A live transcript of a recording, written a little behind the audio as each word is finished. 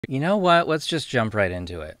You know what? Let's just jump right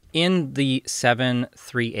into it. In the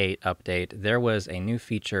 7.3.8 update, there was a new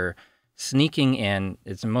feature sneaking in.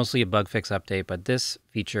 It's mostly a bug fix update, but this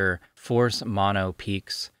feature, Force Mono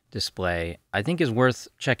Peaks Display, I think is worth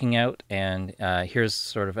checking out, and here's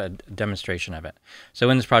sort of a demonstration of it. So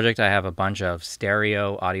in this project, I have a bunch of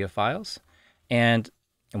stereo audio files and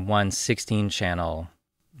one 16-channel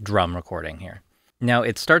drum recording here. Now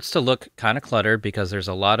it starts to look kind of cluttered because there's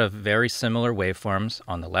a lot of very similar waveforms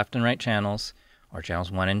on the left and right channels, or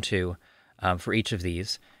channels 1 and 2, for each of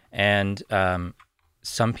these. And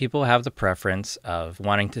some people have the preference of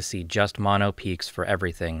wanting to see just mono peaks for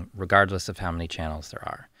everything, regardless of how many channels there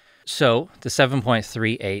are. So the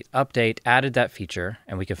 7.3.8 update added that feature,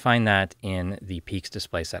 and we can find that in the peaks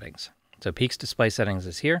display settings. So peaks display settings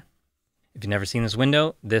is here. If you've never seen this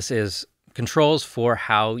window, this is controls for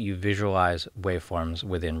how you visualize waveforms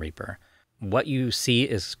within Reaper. What you see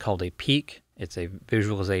is called a peak. It's a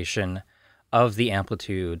visualization of the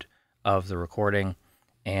amplitude of the recording,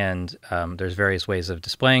 and there's various ways of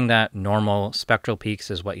displaying that. Normal spectral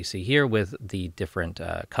peaks is what you see here with the different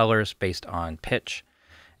colors based on pitch.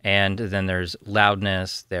 And then there's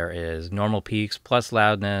loudness, there is normal peaks plus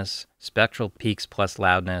loudness, spectral peaks plus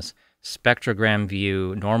loudness, spectrogram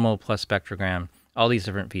view, normal plus spectrogram, all these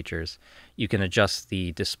different features. You can adjust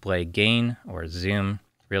the display gain or zoom,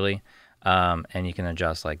 really, and you can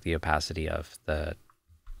adjust like the opacity of the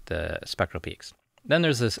spectral peaks. Then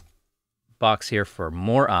there's this box here for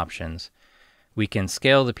more options. We can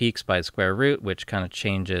scale the peaks by square root, which kind of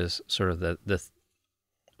changes sort of the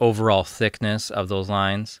overall thickness of those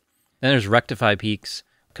lines. Then there's rectify peaks,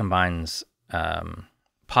 combines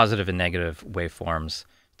positive and negative waveforms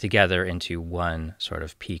together into one sort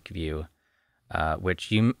of peak view, which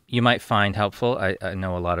you might find helpful. I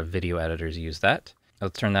know a lot of video editors use that.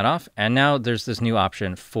 Let's turn that off. And now there's this new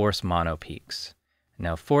option, Force Mono Peaks.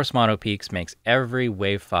 Now, Force Mono Peaks makes every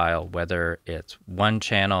wave file, whether it's one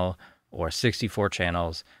channel or 64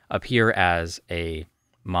 channels, appear as a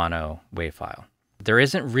mono wave file. There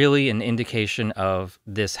isn't really an indication of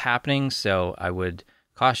this happening, so I would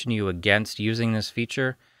caution you against using this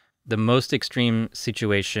feature. The most extreme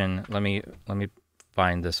situation, let me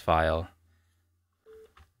find this file.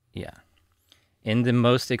 Yeah. In the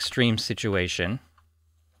most extreme situation,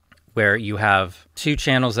 where you have two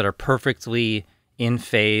channels that are perfectly in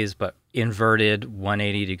phase but inverted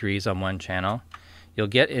 180 degrees on one channel, you'll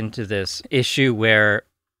get into this issue where,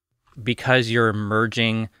 because you're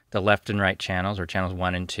merging the left and right channels, or channels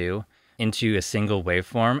 1 and 2, into a single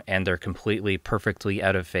waveform, and they're completely perfectly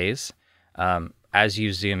out of phase, as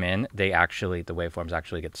you zoom in, the waveforms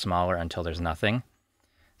actually get smaller until there's nothing.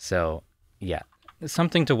 So yeah, it's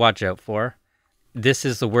something to watch out for. This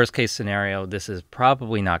is the worst case scenario. This is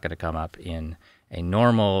probably not going to come up in a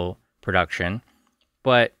normal production,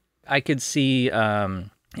 but I could see a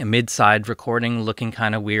mid-side recording looking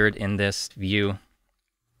kind of weird in this view,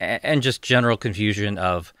 and just general confusion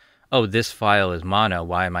of, oh, this file is mono,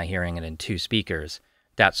 why am I hearing it in two speakers?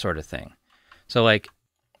 That sort of thing. So like,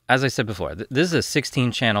 as I said before, this is a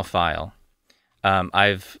 16-channel file.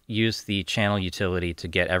 I've used the channel utility to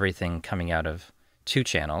get everything coming out of two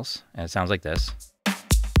channels, and it sounds like this.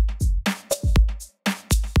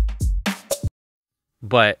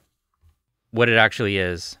 But what it actually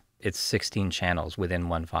is, it's 16 channels within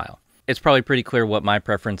one file. It's probably pretty clear what my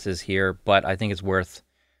preference is here, but I think it's worth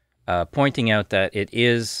pointing out that it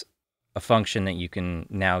is a function that you can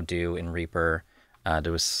now do in Reaper.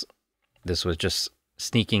 This was just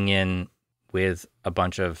sneaking in with a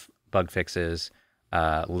bunch of bug fixes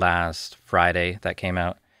last Friday that came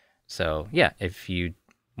out. So yeah, if you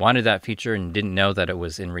wanted that feature and didn't know that it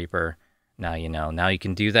was in Reaper, now you know. Now you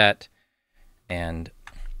can do that. And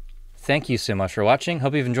thank you so much for watching.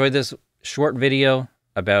 Hope you've enjoyed this short video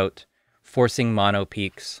about forcing mono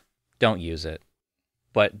peaks. Don't use it,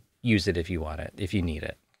 but use it if you want it, if you need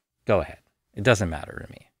it. Go ahead. It doesn't matter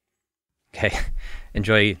to me. Okay,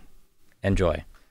 enjoy.